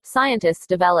scientists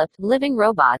developed living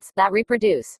robots that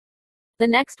reproduce. The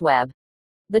Next Web.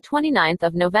 The 29th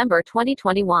of November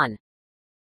 2021.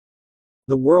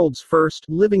 The world's first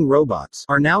living robots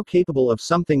are now capable of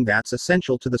something that's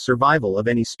essential to the survival of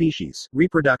any species: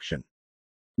 reproduction.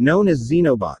 Known as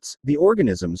Xenobots, the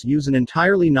organisms use an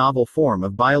entirely novel form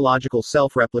of biological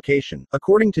self-replication,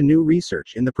 according to new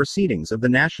research in the Proceedings of the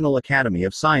National Academy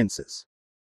of Sciences.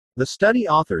 The study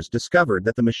authors discovered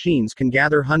that the machines can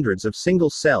gather hundreds of single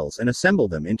cells and assemble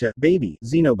them into baby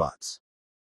Xenobots.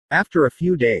 After a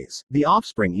few days, the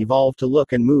offspring evolve to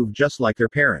look and move just like their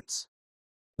parents.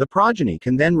 The progeny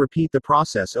can then repeat the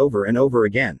process over and over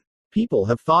again. People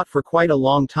have thought for quite a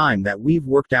long time that we've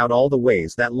worked out all the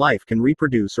ways that life can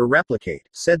reproduce or replicate,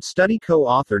 said study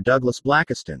co-author Douglas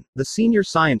Blackiston, the senior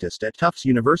scientist at Tufts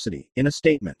University, in a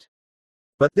statement.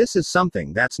 But this is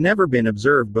something that's never been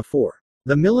observed before.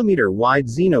 The millimeter-wide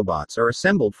Xenobots are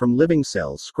assembled from living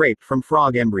cells scraped from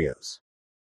frog embryos.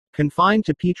 Confined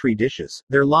to petri dishes,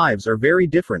 their lives are very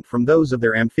different from those of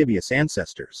their amphibious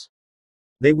ancestors.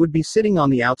 They would be sitting on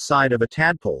the outside of a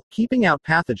tadpole, keeping out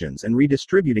pathogens and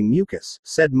redistributing mucus,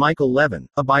 said Michael Levin,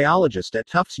 a biologist at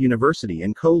Tufts University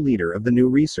and co-leader of the new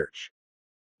research.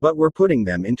 But we're putting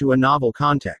them into a novel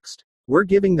context. We're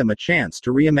giving them a chance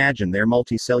to reimagine their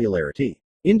multicellularity.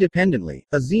 Independently,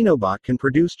 a Xenobot can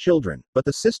produce children, but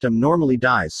the system normally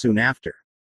dies soon after.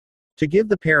 To give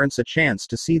the parents a chance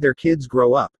to see their kids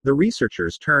grow up, the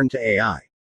researchers turned to AI.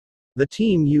 The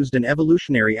team used an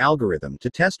evolutionary algorithm to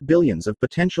test billions of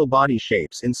potential body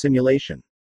shapes in simulation.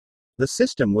 The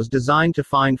system was designed to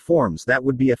find forms that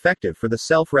would be effective for the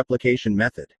self-replication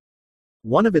method.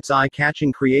 One of its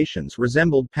eye-catching creations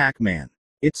resembled Pac-Man.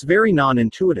 It's very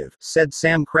non-intuitive, said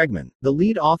Sam Craigman, the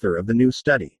lead author of the new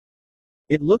study.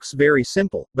 It looks very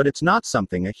simple, but it's not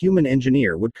something a human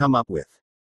engineer would come up with.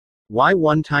 Why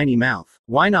one tiny mouth?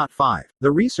 Why not 5?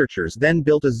 The researchers then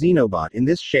built a Xenobot in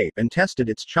this shape and tested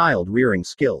its child-rearing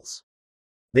skills.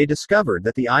 They discovered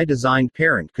that the eye-designed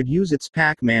parent could use its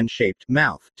Pac-Man-shaped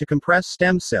mouth to compress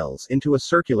stem cells into a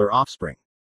circular offspring.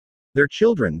 Their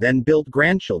children then built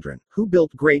grandchildren, who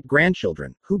built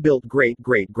great-grandchildren, who built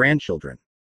great-great-grandchildren.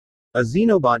 A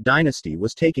Xenobot dynasty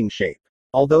was taking shape.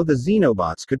 Although the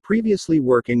Xenobots could previously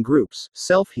work in groups,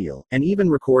 self-heal, and even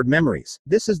record memories,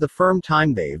 this is the first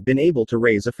time they've been able to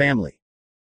raise a family.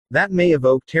 That may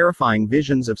evoke terrifying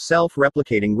visions of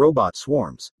self-replicating robot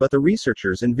swarms, but the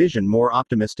researchers envision more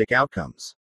optimistic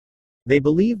outcomes. They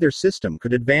believe their system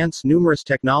could advance numerous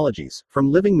technologies,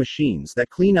 from living machines that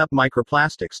clean up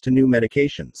microplastics to new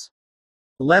medications.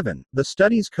 Levin, the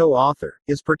study's co-author,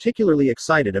 is particularly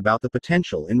excited about the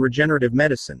potential in regenerative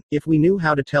medicine. If we knew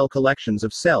how to tell collections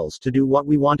of cells to do what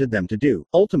we wanted them to do,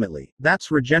 ultimately,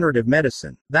 that's regenerative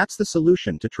medicine. That's the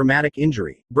solution to traumatic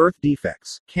injury, birth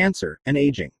defects, cancer, and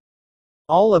aging.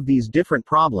 All of these different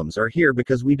problems are here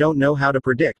because we don't know how to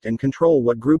predict and control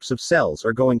what groups of cells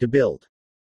are going to build.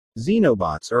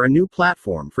 Xenobots are a new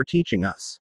platform for teaching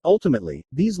us. Ultimately,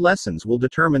 these lessons will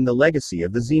determine the legacy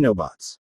of the Xenobots.